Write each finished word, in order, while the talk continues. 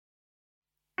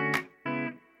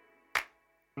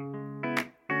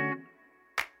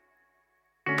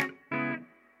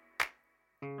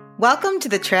Welcome to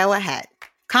The Trail Ahead,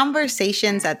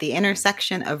 conversations at the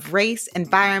intersection of race,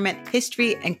 environment,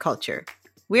 history, and culture.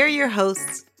 We're your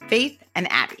hosts, Faith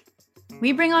and Abby.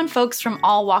 We bring on folks from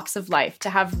all walks of life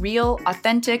to have real,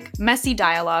 authentic, messy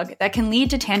dialogue that can lead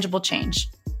to tangible change.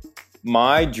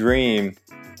 My dream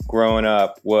growing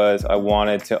up was I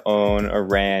wanted to own a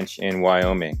ranch in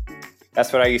Wyoming.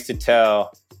 That's what I used to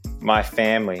tell my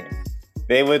family.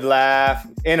 They would laugh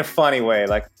in a funny way.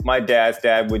 Like my dad's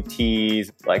dad would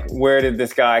tease, like, where did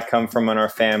this guy come from in our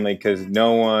family? Because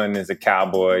no one is a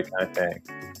cowboy kind of thing.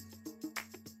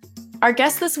 Our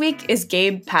guest this week is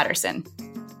Gabe Patterson.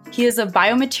 He is a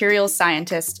biomaterials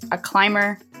scientist, a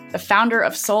climber, the founder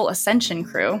of Soul Ascension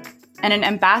Crew, and an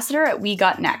ambassador at We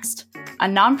Got Next, a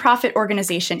nonprofit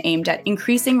organization aimed at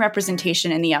increasing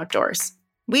representation in the outdoors.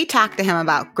 We talked to him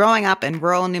about growing up in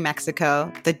rural New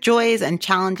Mexico, the joys and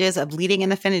challenges of leading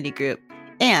an affinity group,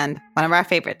 and one of our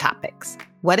favorite topics,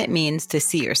 what it means to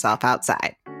see yourself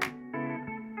outside.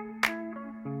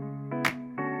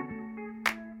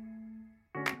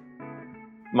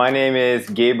 My name is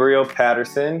Gabriel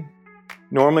Patterson.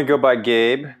 Normally go by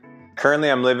Gabe. Currently,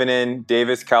 I'm living in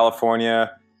Davis,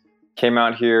 California. Came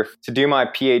out here to do my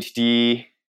PhD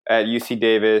at UC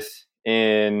Davis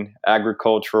in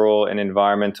agricultural and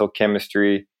environmental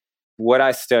chemistry. What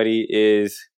I study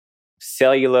is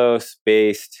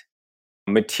cellulose-based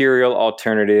material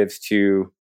alternatives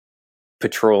to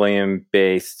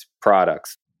petroleum-based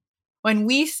products. When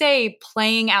we say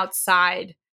playing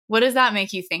outside, what does that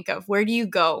make you think of? Where do you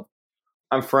go?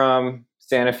 I'm from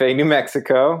Santa Fe, New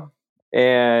Mexico,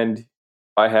 and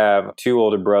I have two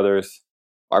older brothers.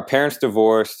 Our parents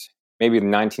divorced maybe in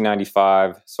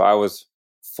 1995, so I was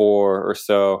 4 or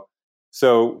so.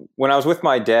 So when I was with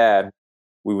my dad,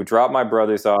 we would drop my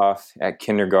brothers off at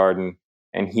kindergarten,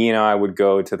 and he and I would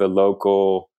go to the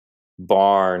local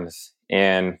barns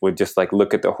and would just like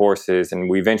look at the horses. And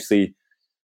we eventually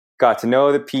got to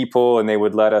know the people, and they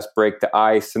would let us break the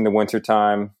ice in the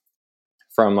wintertime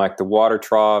from like the water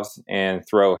troughs and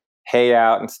throw hay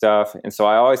out and stuff. And so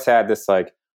I always had this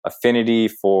like affinity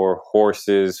for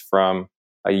horses from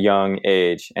a young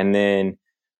age. And then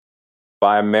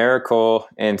by a miracle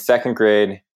in second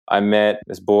grade, I met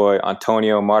this boy,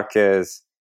 Antonio Marquez,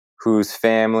 whose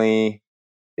family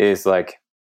is like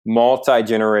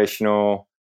multi-generational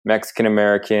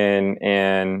Mexican-American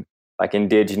and like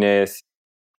indigenous.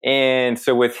 And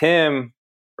so with him,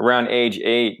 around age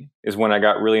 8 is when I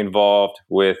got really involved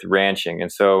with ranching.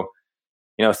 And so,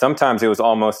 you know, sometimes it was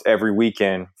almost every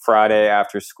weekend, Friday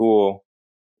after school,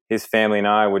 his family and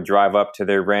I would drive up to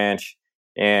their ranch,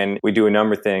 and we do a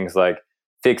number of things like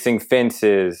fixing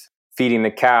fences, feeding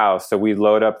the cows. So we'd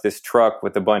load up this truck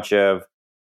with a bunch of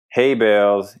hay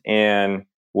bales and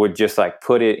would just like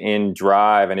put it in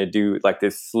drive, and it'd do like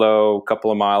this slow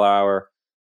couple of mile-hour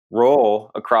roll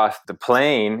across the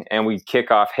plain, and we'd kick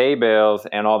off hay bales,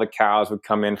 and all the cows would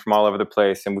come in from all over the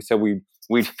place. And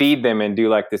we'd feed them and do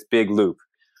like this big loop.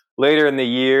 Later in the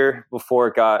year, before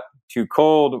it got too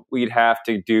cold, we'd have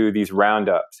to do these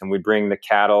roundups, and we'd bring the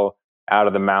cattle out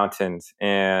of the mountains,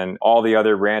 and all the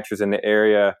other ranchers in the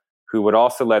area who would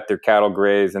also let their cattle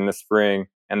graze in the spring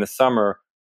and the summer,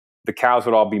 the cows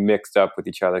would all be mixed up with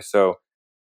each other. So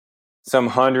some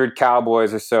 100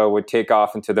 cowboys or so would take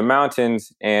off into the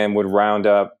mountains and would round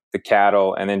up the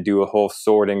cattle and then do a whole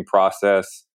sorting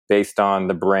process based on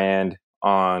the brand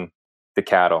on the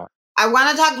cattle. I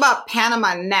want to talk about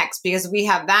Panama next because we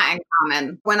have that in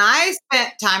common. When I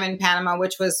spent time in Panama,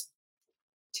 which was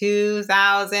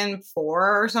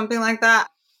 2004 or something like that,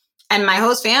 and my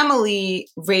host family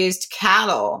raised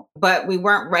cattle, but we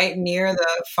weren't right near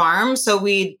the farm. So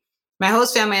my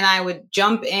host family and I would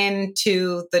jump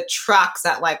into the trucks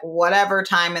at like whatever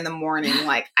time in the morning,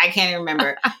 like I can't even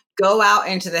remember, go out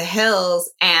into the hills,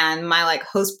 and my like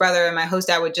host brother and my host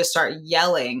dad would just start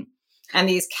yelling. And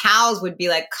these cows would be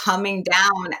like coming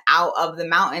down out of the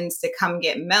mountains to come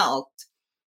get milked.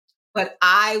 But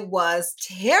I was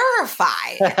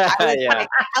terrified. I was Yeah.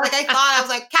 I was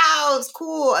like, cows,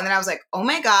 cool. And then I was like, oh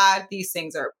my God, these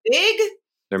things are big.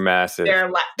 They're massive. They're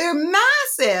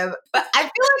massive. But I feel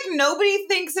like nobody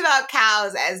thinks about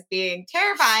cows as being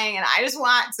terrifying. And I just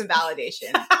want some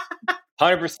validation.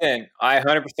 100%. I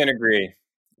 100% agree.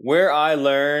 Where I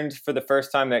learned for the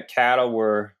first time that cattle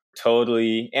were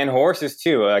totally, and horses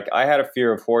too, like I had a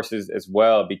fear of horses as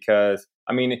well, because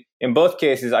I mean, in both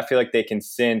cases, I feel like they can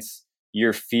sense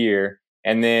your fear.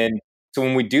 And then, so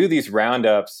when we do these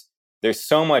roundups, there's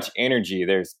so much energy.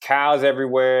 There's cows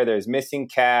everywhere. There's missing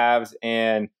calves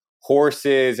and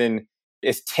horses, and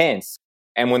it's tense.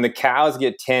 And when the cows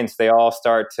get tense, they all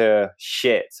start to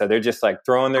shit. So they're just like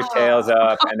throwing their tails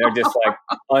up and they're just like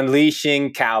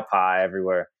unleashing cow pie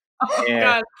everywhere. Oh,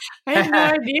 God. I had no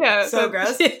idea. So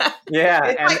gross. Yeah.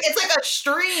 It's like a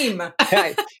stream.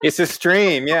 It's a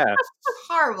stream. Yeah.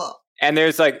 Horrible. And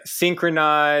there's like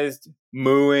synchronized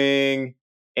mooing,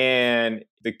 and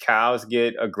the cows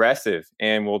get aggressive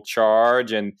and will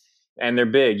charge, and they're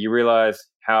big. You realize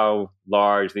how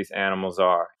large these animals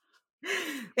are.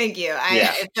 Thank you.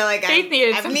 I feel like I've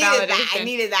needed that. I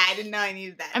needed that. I didn't know I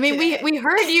needed that. I mean, we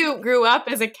heard you grew up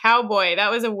as a cowboy. That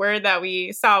was a word that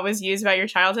we saw was used about your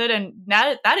childhood, and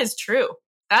that is true.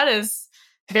 That is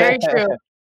very true.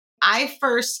 I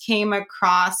first came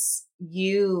across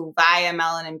you via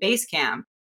Melanin Basecamp.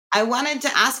 I wanted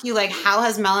to ask you, like, how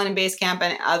has Melanin Basecamp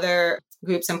and other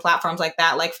groups and platforms like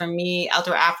that, like for me,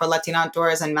 Outdoor Afro, Latino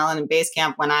Outdoors, and Melanin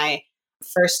Basecamp, when I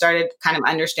first started kind of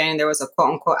understanding there was a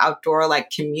quote unquote outdoor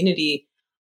like community,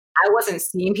 I wasn't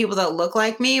seeing people that look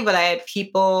like me, but I had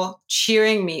people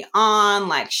cheering me on,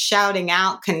 like shouting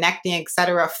out, connecting,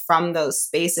 etc., from those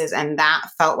spaces. And that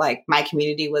felt like my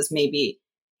community was maybe,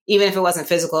 even if it wasn't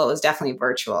physical, it was definitely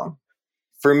virtual.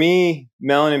 For me,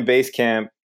 Melanin Basecamp,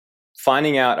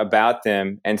 finding out about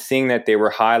them and seeing that they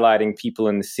were highlighting people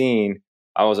in the scene,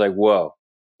 I was like, whoa.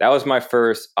 That was my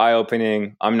first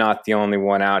eye-opening, I'm not the only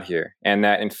one out here. And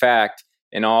that, in fact,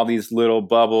 in all these little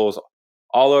bubbles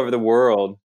all over the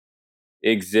world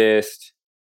exist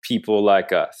people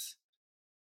like us.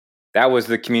 That was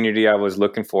the community I was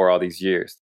looking for all these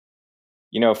years.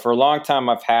 You know, for a long time,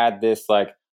 I've had this like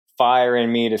fire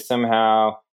in me to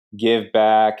somehow give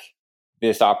back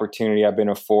this opportunity I've been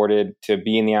afforded to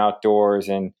be in the outdoors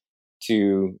and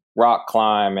to rock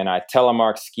climb, and I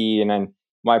telemark ski, and then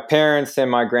my parents and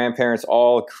my grandparents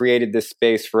all created this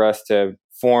space for us to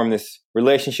form this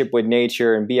relationship with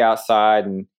nature and be outside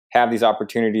and have these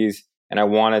opportunities. And I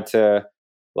wanted to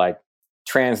like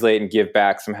translate and give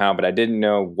back somehow, but I didn't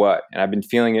know what. And I've been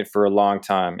feeling it for a long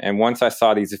time. And once I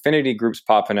saw these affinity groups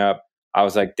popping up, I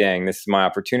was like, dang, this is my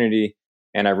opportunity.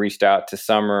 And I reached out to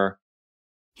Summer.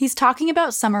 He's talking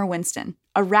about Summer Winston,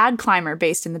 a rad climber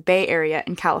based in the Bay Area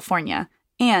in California,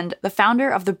 and the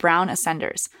founder of the Brown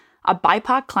Ascenders, a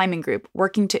BIPOC climbing group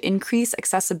working to increase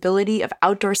accessibility of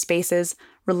outdoor spaces,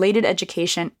 related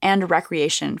education, and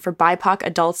recreation for BIPOC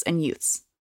adults and youths.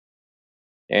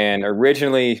 And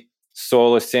originally,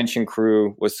 Soul Ascension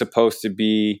Crew was supposed to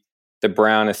be the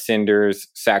Brown Ascenders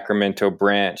Sacramento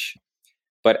branch.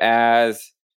 But as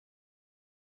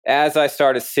I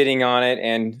started sitting on it,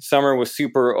 and Summer was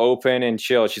super open and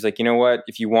chill, she's like, you know what?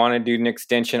 If you want to do an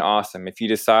extension, awesome. If you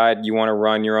decide you want to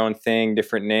run your own thing,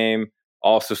 different name,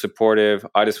 also supportive.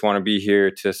 I just want to be here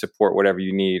to support whatever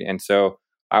you need. And so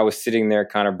I was sitting there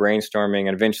kind of brainstorming,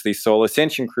 and eventually Soul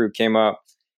Ascension Crew came up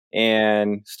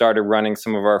and started running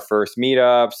some of our first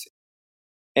meetups.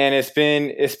 And it's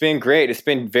been great. It's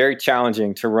been very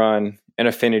challenging to run an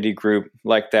affinity group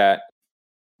like that.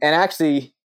 And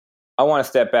actually, I want to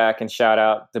step back and shout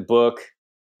out the book,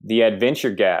 The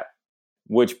Adventure Gap,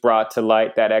 which brought to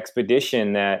light that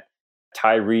expedition that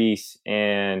Tyrese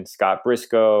and Scott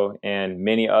Briscoe and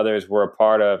many others were a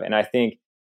part of. And I think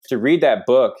to read that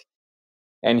book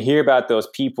and hear about those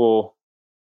people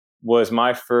was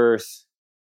my first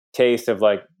taste of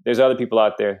like, there's other people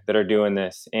out there that are doing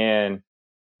this. And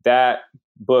that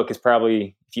book is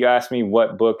probably, if you ask me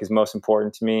what book is most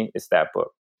important to me, it's that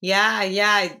book.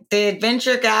 Yeah. The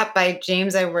Adventure Gap by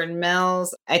James Edward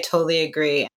Mills. I totally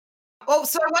agree. Oh,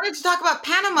 so I wanted to talk about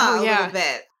Panama a little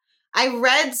bit. I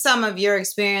read some of your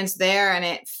experience there, and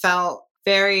it felt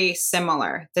very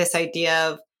similar. This idea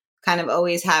of kind of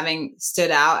always having stood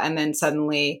out and then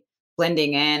suddenly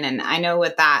blending in. And I know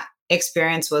what that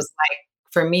experience was like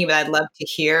for me, but I'd love to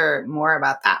hear more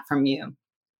about that from you.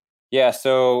 Yeah.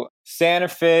 So Santa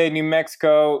Fe, New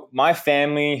Mexico, my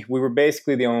family, we were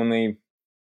basically the only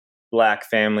Black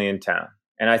family in town.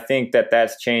 And I think that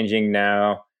that's changing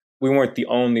now. We weren't the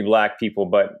only Black people,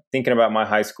 but thinking about my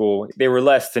high school, there were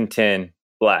less than 10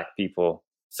 Black people.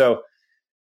 So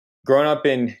growing up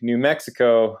in New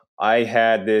Mexico, I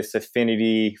had this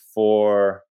affinity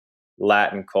for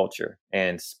Latin culture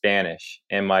and Spanish.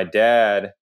 And my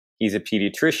dad, he's a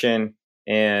pediatrician,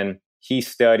 and he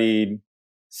studied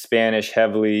Spanish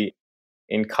heavily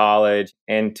in college.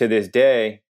 And to this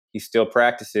day, he still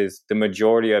practices. The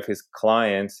majority of his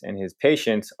clients and his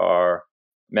patients are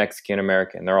Mexican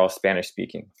American. They're all Spanish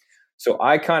speaking. So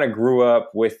I kind of grew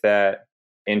up with that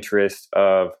interest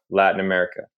of Latin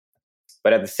America.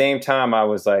 But at the same time, I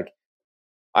was like,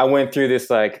 I went through this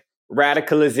like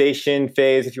radicalization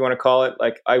phase, if you want to call it.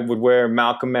 Like I would wear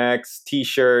Malcolm X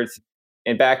t-shirts.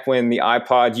 And back when the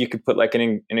iPod, you could put like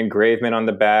an engravement on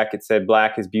the back. It said,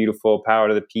 "Black is beautiful, power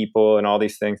to the people," and all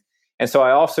these things. And so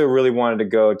I also really wanted to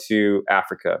go to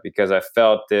Africa because I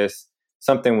felt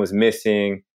something was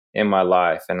missing in my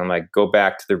life. And I'm like, go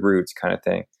back to the roots kind of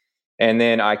thing. And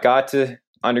then I got to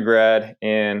undergrad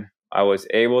and I was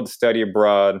able to study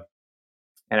abroad.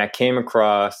 And I came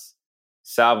across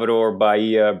Salvador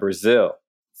Bahia, Brazil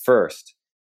first.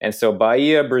 And so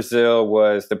Bahia, Brazil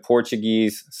was the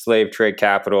Portuguese slave trade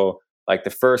capital, like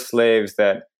the first slaves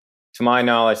that, to my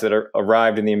knowledge, that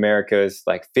arrived in the Americas,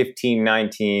 like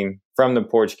 1519 from the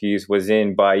Portuguese, was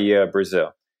in Bahia,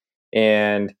 Brazil.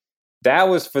 And that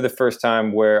was for the first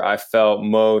time where I felt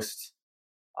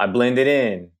I blended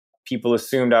in. People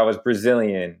assumed I was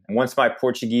Brazilian. And once my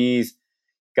Portuguese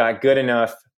got good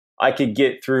enough, I could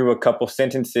get through a couple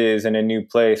sentences in a new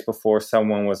place before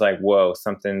someone was like, whoa,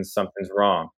 something's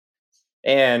wrong.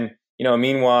 And,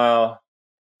 meanwhile,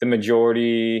 the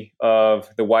majority of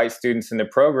the white students in the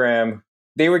program,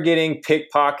 they were getting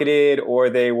pickpocketed, or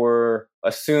they were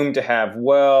assumed to have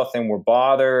wealth and were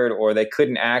bothered, or they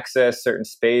couldn't access certain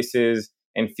spaces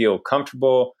and feel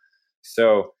comfortable.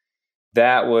 So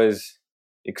that was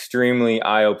extremely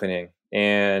eye-opening.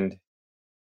 And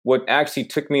what actually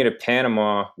took me to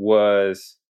Panama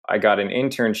was I got an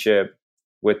internship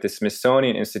with the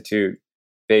Smithsonian Institute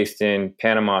based in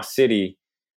Panama City.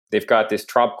 They've got this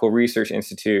Tropical Research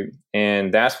Institute,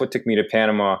 and that's what took me to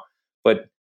Panama. But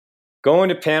going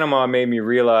to Panama made me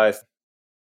realize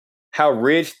how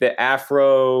rich the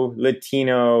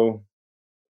Afro-Latino,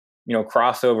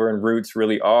 crossover and roots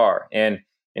really are. And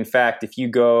in fact, if you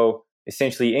go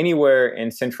essentially anywhere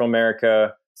in Central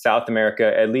America, South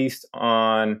America, at least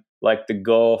on like the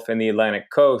Gulf and the Atlantic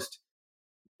coast,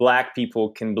 Black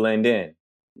people can blend in.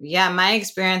 Yeah, my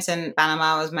experience in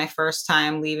Panama was my first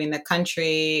time leaving the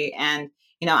country. And,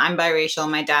 I'm biracial.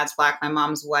 My dad's Black, my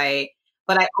mom's white.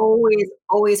 But I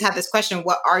always had this question,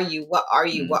 what are you? What are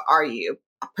you? What are you?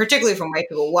 Particularly from white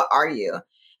people, what are you?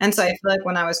 And so I feel like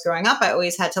when I was growing up, I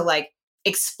always had to like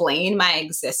explain my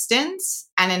existence.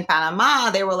 And in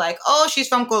Panama, they were like, oh, she's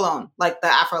from Colón, like the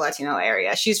Afro-Latino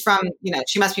area. She's from,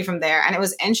 she must be from there. And it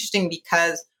was interesting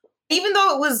because even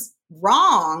though it was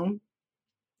wrong,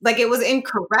 like it was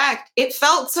incorrect, it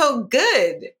felt so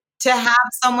good to have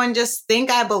someone just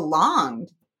think I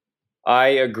belonged. I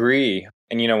agree.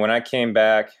 And, when I came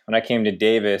to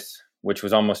Davis, which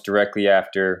was almost directly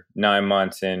after 9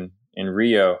 months in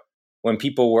Rio, when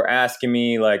people were asking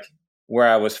me like where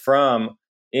I was from,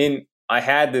 I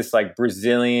had this like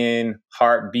Brazilian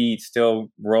heartbeat still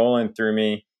rolling through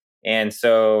me. And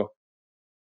so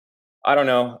I don't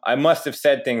know, I must have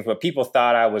said things, but people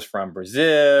thought I was from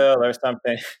Brazil or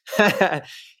something.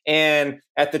 And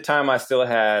at the time I still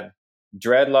had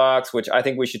dreadlocks, which I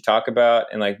think we should talk about,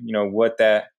 and like, what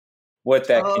that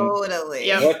totally.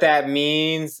 What that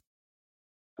means.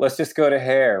 Let's just go to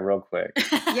hair real quick. Let's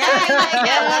go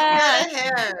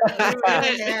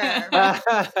to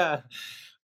hair.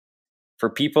 For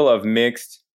people of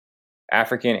mixed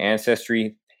African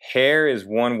ancestry, hair is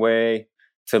one way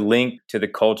to link to the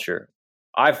culture.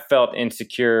 I've felt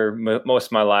insecure most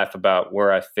of my life about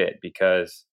where I fit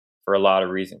because for a lot of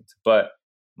reasons. But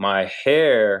my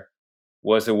hair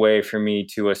was a way for me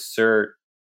to assert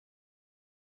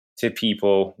to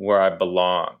people where I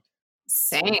belonged.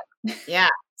 Same. Yeah,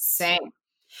 same.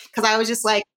 Because I was just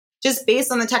like, just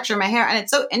based on the texture of my hair. And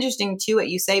it's so interesting too what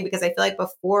you say, because I feel like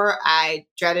before I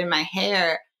dreaded my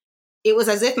hair, it was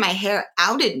as if my hair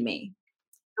outed me.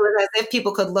 It was as if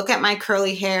people could look at my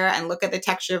curly hair and look at the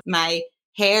texture of my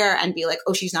hair and be like,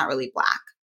 oh, she's not really Black.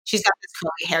 She's got this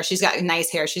curly hair. She's got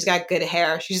nice hair. She's got good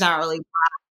hair. She's not really Black.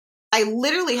 I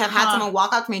literally have had someone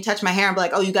walk up to me, touch my hair and be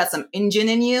like, oh, you got some Indian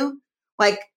in you.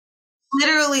 Like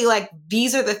literally, like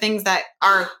these are the things that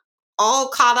are all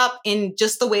caught up in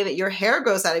just the way that your hair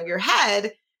grows out of your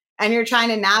head. And you're trying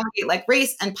to navigate like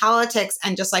race and politics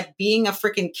and just like being a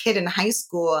freaking kid in high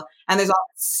school. And there's all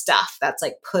this stuff that's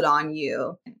like put on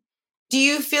you. Do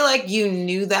you feel like you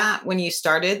knew that when you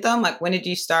started them? Like when did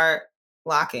you start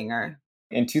locking or?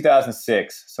 In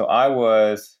 2006. So I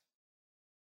was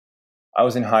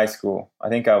in high school. I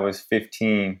think I was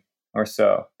 15 or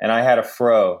so. And I had a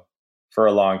fro for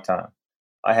a long time.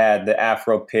 I had the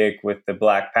Afro pick with the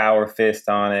Black Power fist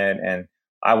on it. And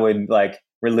I would like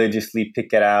religiously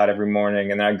pick it out every morning.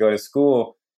 And then I'd go to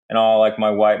school and all like my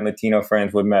white and Latino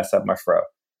friends would mess up my fro.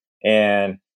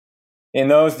 And in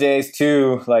those days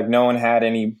too, like no one had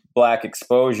any Black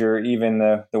exposure, even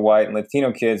the white and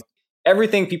Latino kids.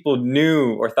 Everything people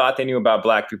knew or thought they knew about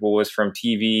Black people was from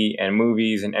TV and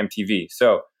movies and MTV.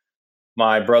 So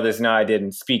my brothers and I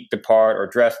didn't speak the part or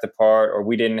dress the part, or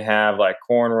we didn't have like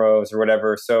cornrows or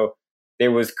whatever. So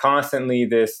there was constantly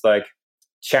this like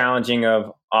challenging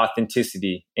of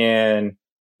authenticity. And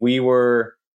we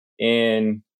were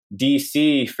in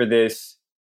DC for this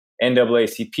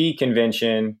NAACP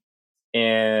convention,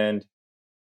 and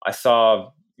I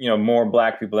saw, more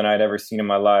Black people than I'd ever seen in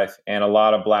my life, and a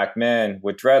lot of Black men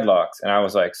with dreadlocks. And I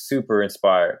was like super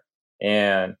inspired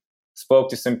and spoke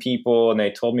to some people, and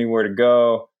they told me where to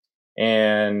go.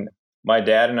 And my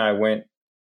dad and I went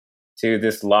to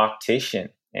this loctician,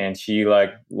 and she like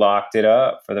locked it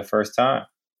up for the first time.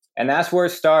 And that's where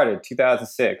it started,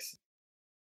 2006.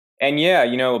 And yeah,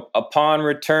 upon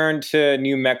return to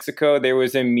New Mexico, there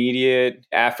was immediate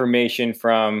affirmation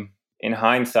from, in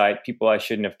hindsight, people I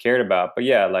shouldn't have cared about. But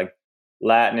yeah, like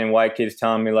Latin and white kids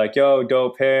telling me like, yo,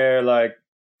 dope hair. Like,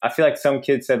 I feel like some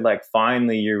kids said like,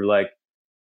 finally, you're like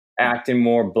acting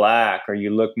more Black, or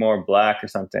you look more Black or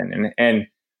something. And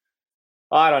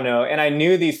I don't know. And I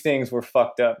knew these things were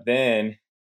fucked up then,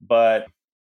 but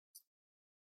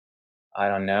I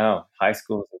don't know. High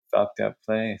school is a fucked up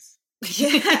place.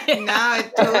 Yeah, no,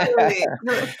 totally.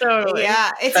 Totally. Yeah,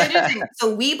 it's interesting.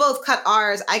 So we both cut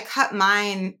ours. I cut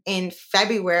mine in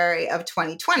February of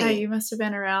 2020. Yeah, you must have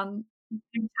been around the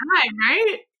same time,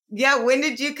 right? Yeah, when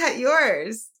did you cut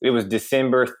yours? It was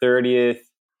December 30th,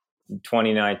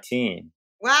 2019.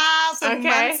 Wow, so Okay.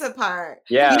 months apart.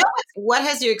 Yeah. What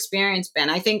has your experience been?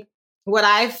 I think what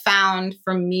I've found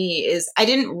for me is I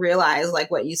didn't realize, like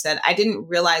what you said, I didn't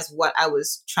realize what I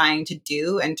was trying to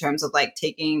do in terms of like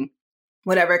taking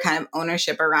whatever kind of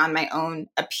ownership around my own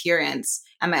appearance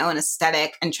and my own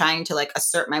aesthetic and trying to like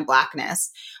assert my Blackness.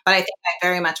 But I think I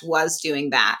very much was doing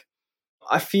that.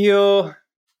 I feel,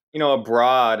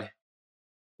 abroad,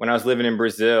 when I was living in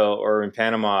Brazil or in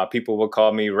Panama, people would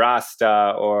call me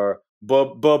Rasta or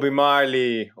Bobby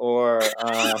Marley or,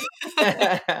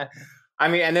 I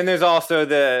mean, and then there's also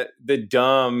the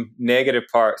dumb negative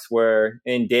parts where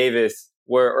in Davis,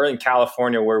 or in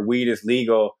California, where weed is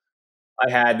legal,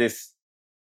 I had this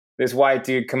white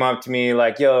dude come up to me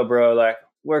like, yo, bro, like,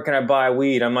 where can I buy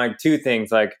weed? I'm like, two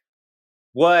things. Like,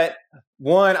 what?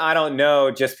 One, I don't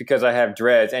know just because I have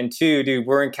dreads. And two, dude,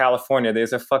 we're in California.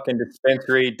 There's a fucking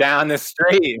dispensary down the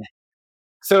street.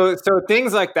 So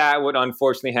things like that would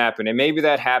unfortunately happen. And maybe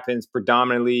that happens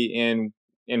predominantly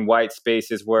in white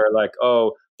spaces where like,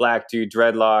 oh, Black dude,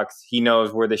 dreadlocks, he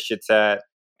knows where the shit's at.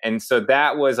 And so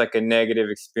that was like a negative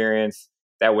experience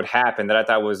that would happen that I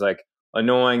thought was like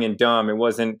annoying and dumb. It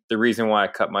wasn't the reason why I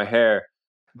cut my hair.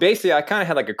 Basically, I kind of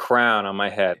had like a crown on my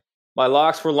head. My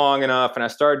locks were long enough, and I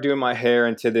started doing my hair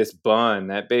into this bun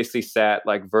that basically sat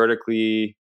like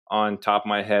vertically on top of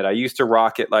my head. I used to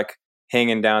rock it like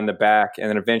hanging down the back, and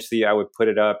then eventually I would put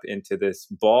it up into this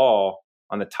ball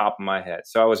on the top of my head.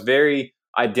 So I was very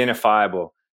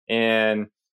identifiable, and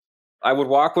I would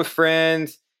walk with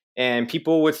friends, and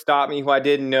people would stop me who I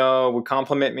didn't know, would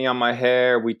compliment me on my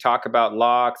hair. We'd talk about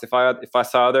locks. If I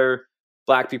saw other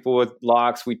Black people with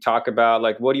locks, we'd talk about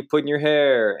like, what do you put in your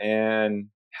hair and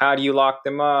how do you lock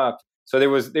them up? So there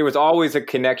was always a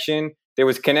connection. There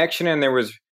was connection, and there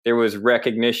was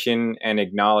recognition and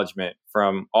acknowledgement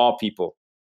from all people.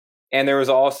 And there was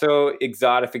also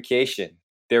exotification.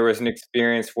 There was an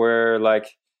experience where like,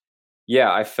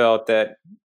 yeah, I felt that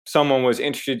someone was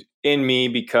interested in me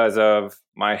because of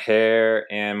my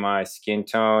hair and my skin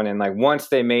tone. And like once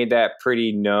they made that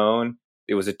pretty known,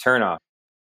 it was a turnoff.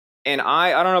 And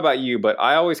I don't know about you, but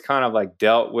I always kind of like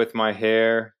dealt with my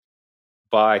hair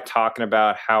by talking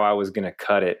about how I was going to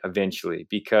cut it eventually,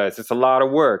 because it's a lot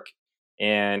of work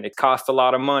and it costs a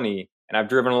lot of money. And I've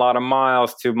driven a lot of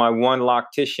miles to my one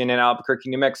loctician in Albuquerque,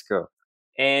 New Mexico.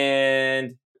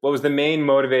 And what was the main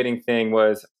motivating thing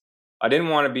was I didn't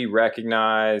want to be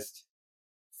recognized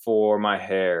for my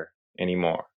hair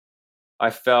anymore. I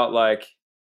felt like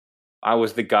I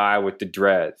was the guy with the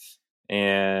dreads.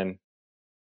 And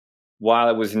while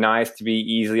it was nice to be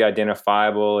easily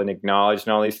identifiable and acknowledged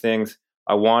and all these things,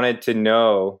 I wanted to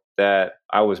know that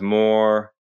I was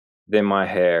more than my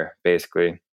hair,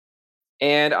 basically.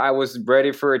 And I was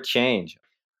ready for a change.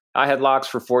 I had locks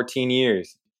for 14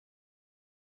 years.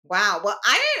 Wow. Well,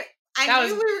 I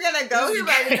knew we were going to go here,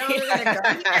 but I didn't know we were going to go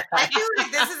here. I feel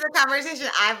like this is a conversation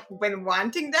I've been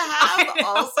wanting to have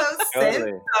also since.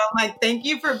 Totally. So I'm like, thank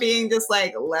you for being just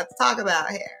like, let's talk about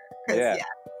hair. Yeah.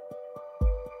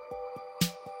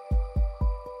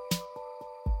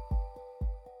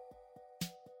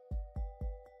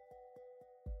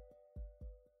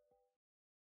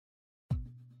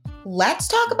 let's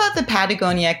talk about the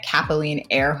Patagonia Capilene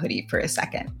Air hoodie for a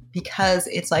second, because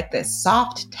it's like this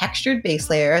soft, textured base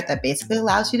layer that basically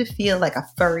allows you to feel like a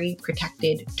furry,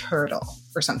 protected turtle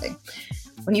or something.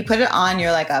 When you put it on,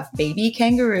 you're like a baby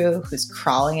kangaroo who's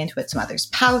crawling into its mother's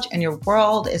pouch, and your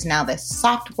world is now this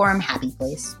soft, warm, happy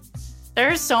place. There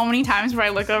are so many times where I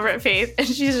look over at Faith and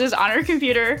she's just on her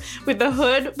computer with the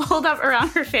hood pulled up around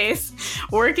her face,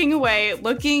 working away,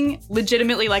 looking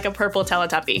legitimately like a purple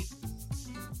Teletubby.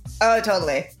 Oh,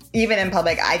 totally. Even in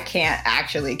public, I can't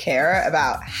actually care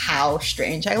about how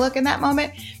strange I look in that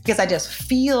moment because I just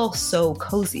feel so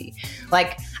cozy.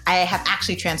 Like I have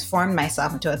actually transformed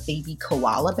myself into a baby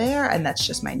koala bear, and that's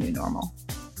just my new normal.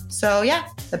 So yeah,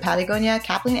 the Patagonia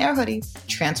Capilene Air hoodie,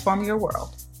 transform your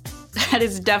world. That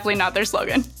is definitely not their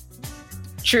slogan.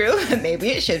 True, maybe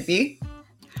it should be.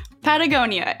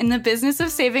 Patagonia, in the business of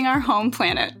saving our home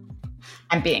planet.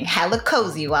 And being hella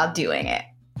cozy while doing it.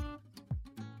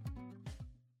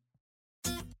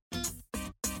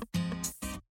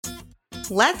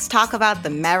 Let's talk about the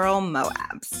Merrell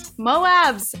Moabs.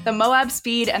 Moabs, the Moab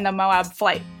Speed and the Moab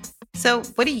Flight. So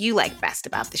what do you like best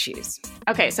about the shoes?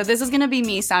 Okay, so this is going to be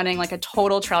me sounding like a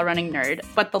total trail running nerd,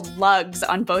 but the lugs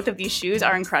on both of these shoes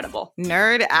are incredible.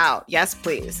 Nerd out. Yes,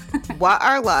 please. What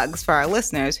are lugs for our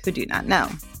listeners who do not know?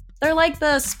 They're like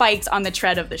the spikes on the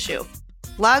tread of the shoe.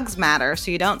 Lugs matter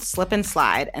so you don't slip and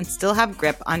slide and still have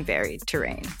grip on varied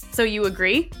terrain. So you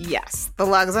agree? Yes. The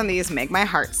lugs on these make my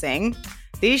heart sing.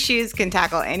 These shoes can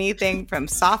tackle anything from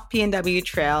soft P&W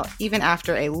trail, even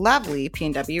after a lovely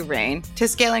P&W rain, to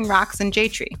scaling rocks and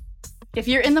J-Tree. If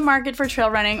you're in the market for trail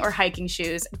running or hiking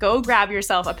shoes, go grab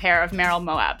yourself a pair of Merrell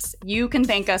Moabs. You can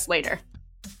thank us later.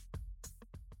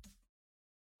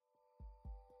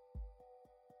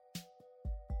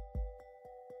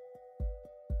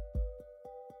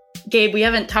 Gabe, we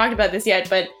haven't talked about this yet,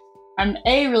 but I'm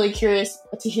really curious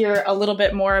to hear a little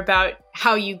bit more about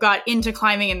how you got into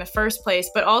climbing in the first place,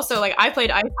 but also like I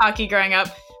played ice hockey growing up,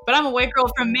 but I'm a white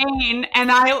girl from Maine and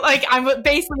I'm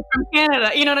basically from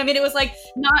Canada. You know what I mean? It was like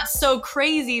not so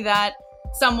crazy that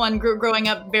someone growing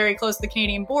up very close to the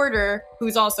Canadian border,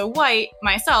 who's also white,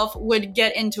 myself, would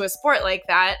get into a sport like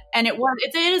that. And it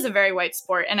is a very white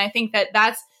sport. And I think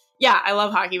that's, yeah, I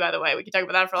love hockey, by the way. We could talk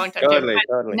about that for a long time Totally.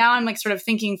 Now I'm like sort of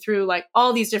thinking through like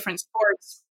all these different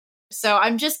sports. So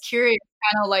I'm just curious,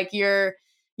 kind of like your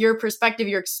perspective,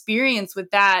 your experience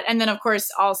with that. And then, of course,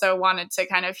 also wanted to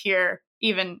kind of hear,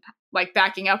 even like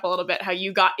backing up a little bit, how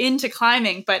you got into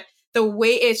climbing. But the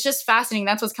way, it's just fascinating.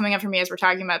 That's what's coming up for me as we're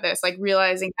talking about this, like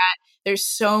realizing that there's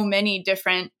so many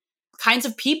different kinds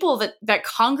of people that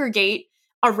congregate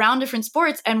around different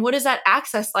sports. And what is that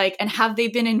access like? And have they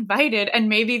been invited? And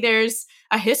maybe there's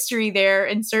a history there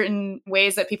in certain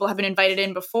ways that people have been invited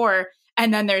in before.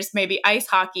 And then there's maybe ice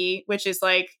hockey, which is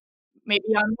like maybe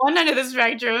on one end of the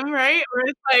spectrum, right? Where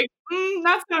it's like,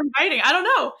 not so inviting. I don't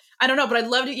know, but I'd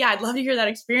love to hear that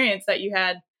experience that you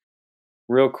had.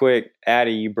 Real quick,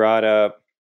 Addie, you brought up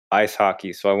ice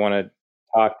hockey, so I want to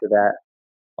talk to that.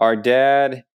 Our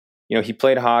dad, he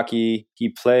played hockey. He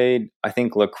played, I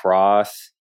think,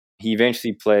 lacrosse. He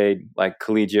eventually played like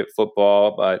collegiate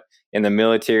football, but in the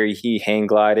military, he hang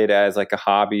glided as like a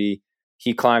hobby.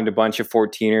 He climbed a bunch of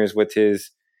 14ers with his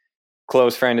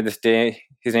close friend to this day.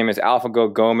 His name is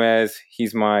Alfago Gomez.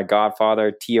 He's my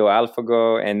godfather, Tio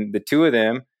Alfago. And the two of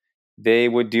them, they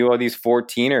would do all these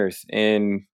 14ers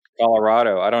in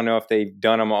Colorado. I don't know if they've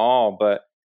done them all, but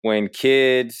when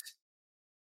kids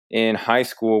in high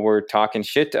school were talking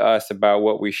shit to us about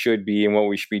what we should be and what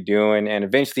we should be doing, and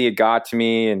eventually it got to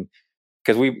me, and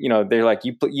because they're like,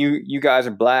 you guys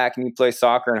are black and you play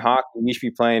soccer and hockey, you should be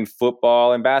playing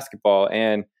football and basketball.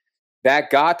 And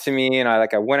that got to me. And I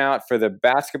went out for the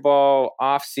basketball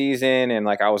off season, and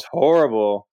like I was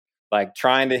horrible, like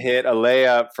trying to hit a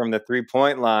layup from the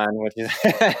 3-point line, which is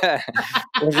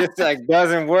it just like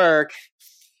doesn't work.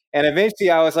 And eventually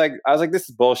I was like, this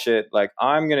is bullshit. Like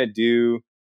I'm going to do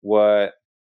what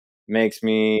makes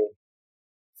me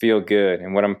feel good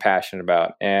and what I'm passionate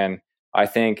about. And I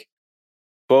think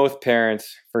both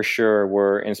parents for sure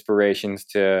were inspirations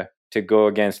to go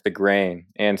against the grain.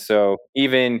 And so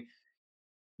even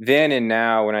then and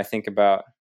now, when I think about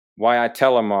why I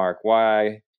telemark, why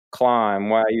I climb,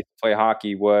 why I used to play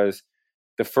hockey, was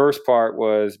the first part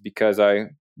was because I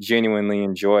genuinely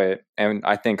enjoy it. And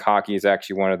I think hockey is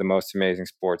actually one of the most amazing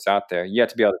sports out there. You have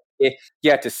to be able to,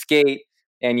 you have to skate,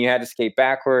 and you had to skate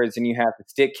backwards, and you have to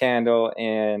stick handle,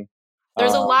 and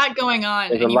there's a lot going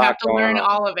on, and you have to learn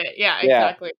all of it. Yeah,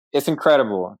 exactly. It's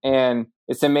incredible. And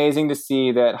it's amazing to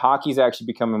see that hockey's actually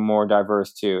becoming more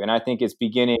diverse too. And I think it's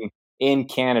beginning in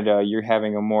Canada. You're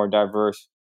having a more diverse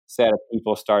set of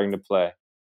people starting to play.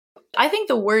 I think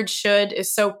the word should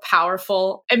is so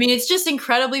powerful. I mean, it's just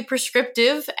incredibly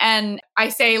prescriptive. And I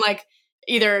say like,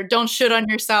 either don't should on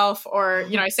yourself, or,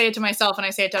 I say it to myself and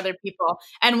I say it to other people.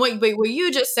 And what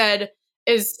you just said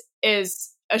is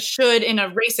a should in a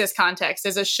racist context,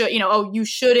 is a should, oh, you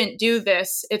shouldn't do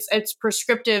this. It's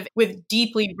prescriptive with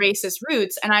deeply racist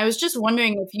roots. And I was just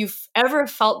wondering if you've ever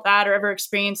felt that or ever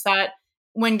experienced that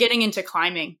when getting into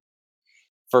climbing.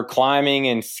 For climbing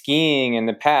and skiing in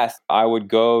the past, I would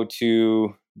go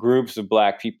to groups of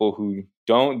Black people who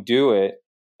don't do it.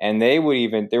 And there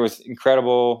was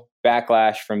incredible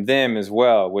backlash from them as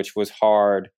well, which was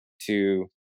hard to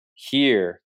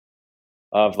hear,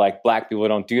 of like, Black people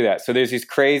don't do that. So there's these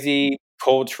crazy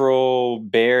cultural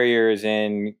barriers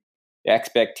and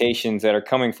expectations that are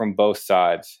coming from both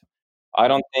sides. I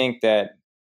don't think that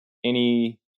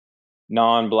any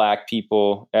non-Black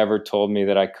people ever told me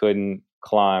that I couldn't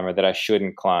climb or that I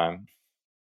shouldn't climb.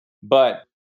 But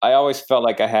I always felt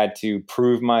like I had to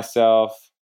prove myself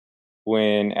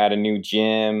when at a new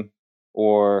gym,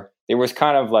 or there was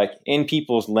kind of like in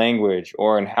people's language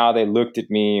or in how they looked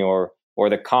at me, or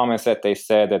the comments that they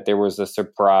said, that there was a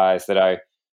surprise that I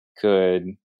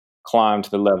could climb to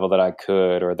the level that I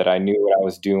could, or that I knew what I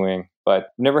was doing. But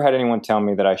never had anyone tell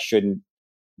me that I shouldn't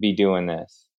be doing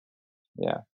this.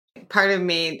 Yeah. Part of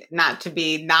me, not to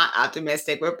be not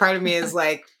optimistic, but part of me is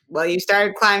like, well, you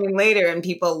started climbing later and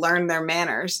people learn their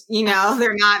manners. They're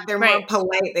right. more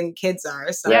polite than kids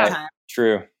are sometimes. Yeah,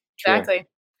 true. Exactly.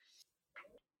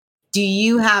 Do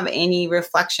you have any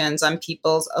reflections on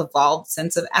people's evolved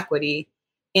sense of equity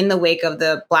in the wake of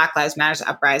the Black Lives Matter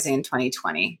uprising in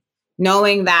 2020?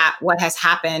 Knowing that what has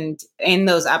happened in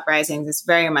those uprisings is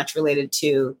very much related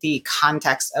to the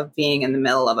context of being in the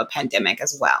middle of a pandemic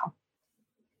as well.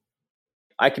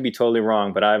 I could be totally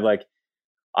wrong, but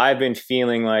I've been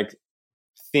feeling like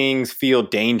things feel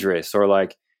dangerous, or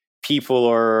like people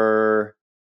are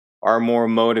more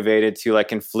motivated to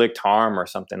like inflict harm or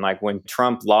something. Like when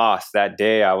Trump lost that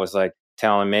day, I was like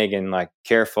telling Megan, like,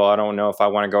 careful, I don't know if I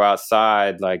want to go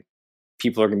outside. Like,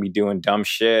 people are going to be doing dumb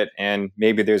shit and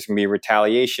maybe there's going to be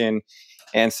retaliation.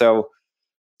 And so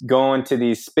going to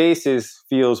these spaces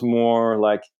feels more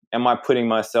like, am I putting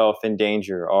myself in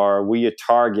danger? Are we a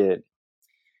target?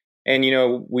 And,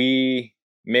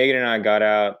 Megan and I got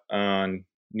out on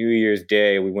New Year's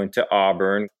Day. We went to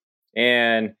Auburn.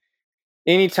 And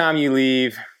anytime you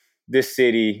leave this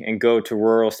city and go to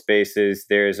rural spaces,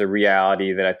 there's a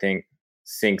reality that I think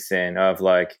sinks in, of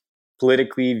like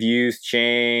politically views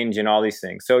change and all these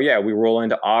things. So yeah, we roll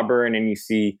into Auburn and you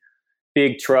see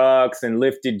big trucks and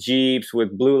lifted Jeeps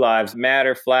with Blue Lives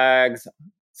Matter flags,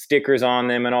 stickers on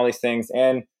them and all these things.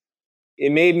 And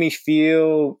it made me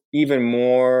feel even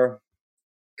more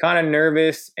kind of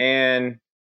nervous and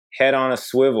head on a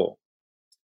swivel.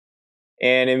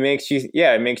 And it makes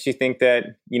you think that,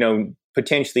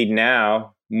 potentially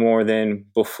now more than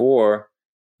before,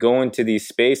 going to these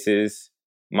spaces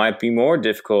might be more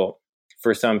difficult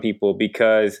for some people,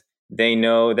 because they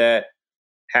know that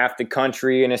half the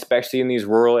country, and especially in these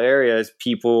rural areas,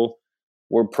 people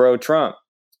were pro-Trump.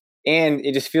 And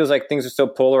it just feels like things are so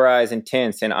polarized and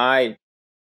tense. And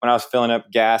when I was filling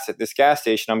up gas at this gas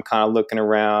station, I'm kind of looking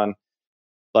around,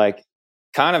 like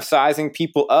kind of sizing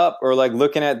people up, or like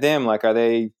looking at them like, are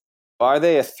they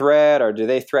a threat, or do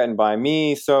they threaten by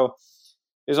me? So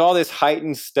there's all this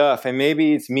heightened stuff, and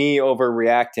maybe it's me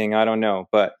overreacting. I don't know,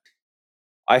 but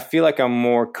I feel like I'm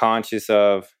more conscious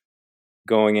of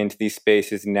going into these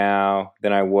spaces now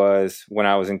than I was when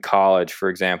I was in college, for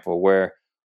example, where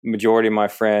the majority of my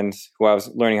friends who I was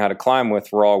learning how to climb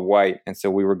with were all white. And so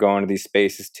we were going to these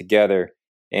spaces together,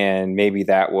 and maybe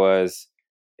that was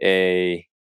a,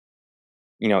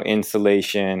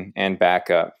 insulation and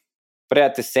backup. But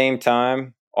at the same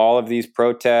time, all of these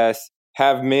protests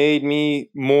have made me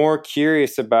more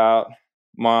curious about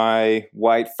my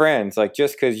white friends. Like,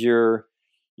 just because you're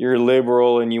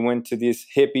liberal and you went to this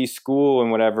hippie school and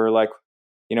whatever, like,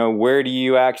 where do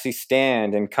you actually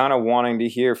stand? And kind of wanting to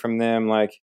hear from them,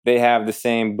 like, they have the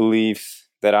same beliefs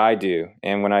that I do.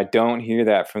 And when I don't hear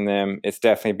that from them, it's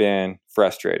definitely been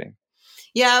frustrating.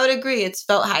 Yeah, I would agree. It's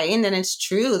felt heightened, and it's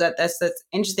true that that's the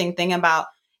interesting thing about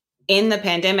in the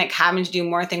pandemic, having to do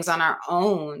more things on our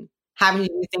own, having to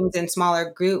do things in smaller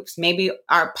groups. Maybe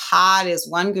our pod is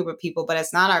one group of people, but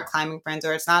it's not our climbing friends,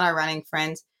 or it's not our running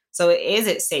friends. So is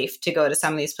it safe to go to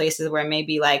some of these places where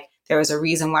maybe like there was a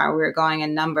reason why we were going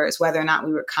in numbers, whether or not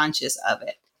we were conscious of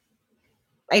it?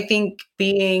 I think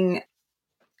being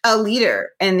a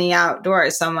leader in the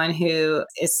outdoors, someone who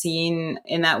is seen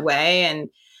in that way. And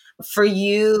for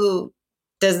you,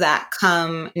 does that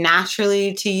come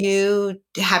naturally to you?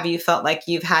 Have you felt like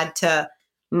you've had to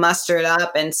muster it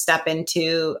up and step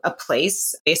into a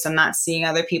place based on not seeing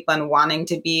other people and wanting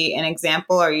to be an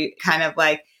example? Or are you kind of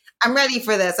like, I'm ready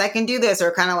for this, I can do this,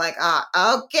 or kind of like,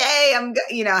 okay,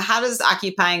 how does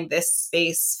occupying this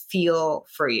space feel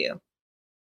for you?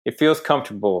 It feels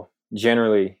comfortable,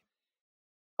 generally.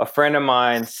 A friend of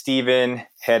mine, Steven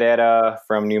Herrera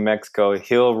from New Mexico,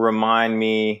 he'll remind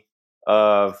me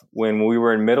of when we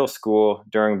were in middle school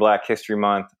during Black History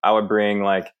Month. I would bring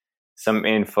like some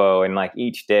info, and like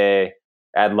each day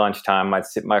at lunchtime, I'd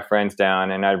sit my friends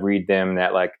down and I'd read them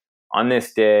that like on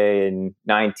this day in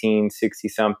 1960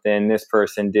 something, this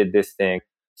person did this thing.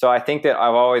 So I think that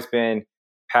I've always been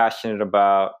passionate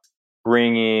about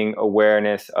bringing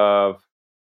awareness of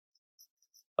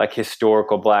like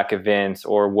historical Black events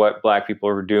or what Black people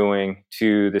are doing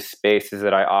to the spaces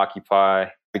that I occupy,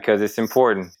 because it's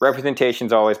important.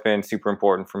 Representation's always been super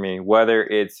important for me, whether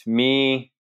it's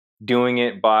me doing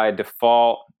it by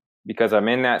default because I'm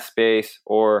in that space,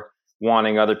 or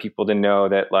wanting other people to know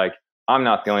that like I'm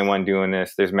not the only one doing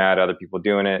this. There's mad other people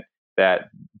doing it, that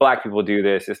Black people do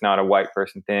this. It's not a white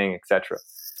person thing, etc.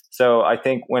 So I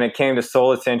think when it came to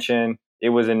Soul Ascension, it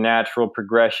was a natural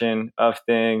progression of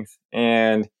things.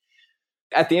 And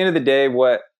at the end of the day,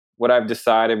 what I've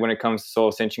decided when it comes to Soul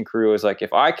Ascension Crew is like,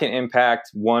 if I can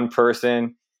impact one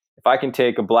person, if I can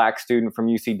take a Black student from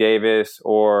UC Davis,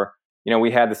 or,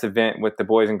 we had this event with the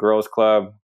Boys and Girls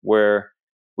Club where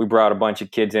we brought a bunch of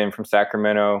kids in from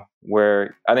Sacramento,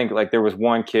 where I think like there was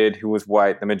one kid who was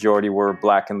white. The majority were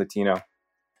Black and Latino.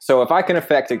 So if I can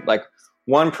affect like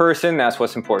one person, that's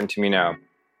what's important to me now.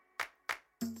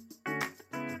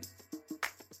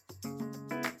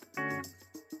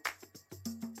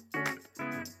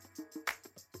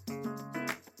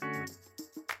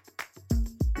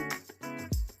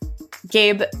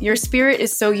 Gabe, your spirit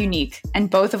is so unique, and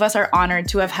both of us are honored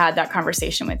to have had that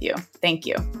conversation with you. Thank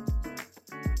you.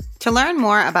 To learn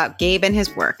more about Gabe and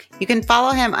his work, you can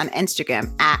follow him on Instagram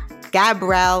at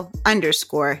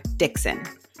Gabriel_Dixon.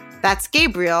 That's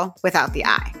Gabriel without the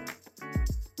I.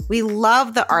 We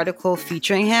love the article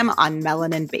featuring him on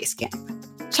Melanin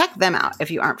Basecamp. Check them out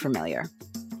if you aren't familiar.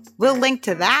 We'll link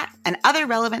to that and other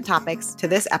relevant topics to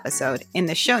this episode in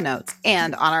the show notes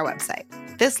and on our website,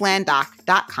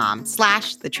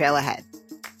 thislanddoc.com/The Trail Ahead.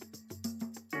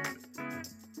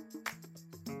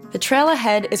 The Trail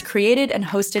Ahead is created and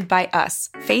hosted by us,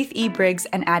 Faith E. Briggs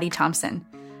and Addie Thompson.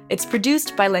 It's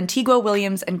produced by Lentigua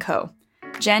Williams & Co.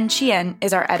 Jen Chien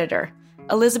is our editor.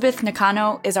 Elizabeth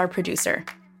Nakano is our producer.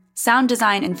 Sound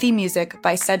design and theme music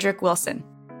by Cedric Wilson.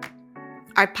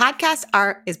 Our podcast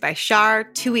art is by Shar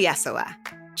Tuiasoa.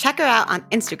 Check her out on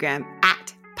Instagram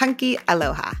at Punky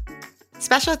Aloha.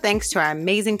 Special thanks to our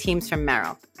amazing teams from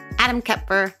Merrill: Adam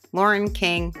Kepfer, Lauren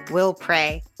King, Will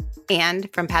Prey, and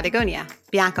from Patagonia,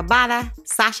 Bianca Bada,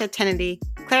 Sasha Tennedy,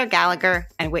 Claire Gallagher,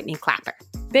 and Whitney Clapper.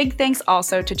 Big thanks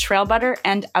also to Trail Butter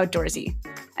and Outdoorsy.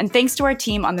 And thanks to our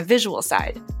team on the visual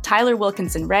side, Tyler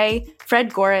Wilkinson-Ray,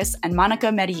 Fred Goris, and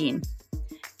Monica Medellin.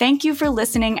 Thank you for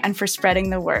listening and for spreading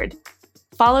the word.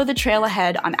 Follow The Trail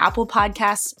Ahead on Apple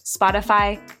Podcasts,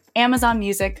 Spotify, Amazon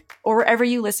Music, or wherever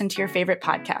you listen to your favorite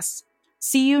podcasts.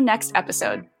 See you next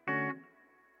episode.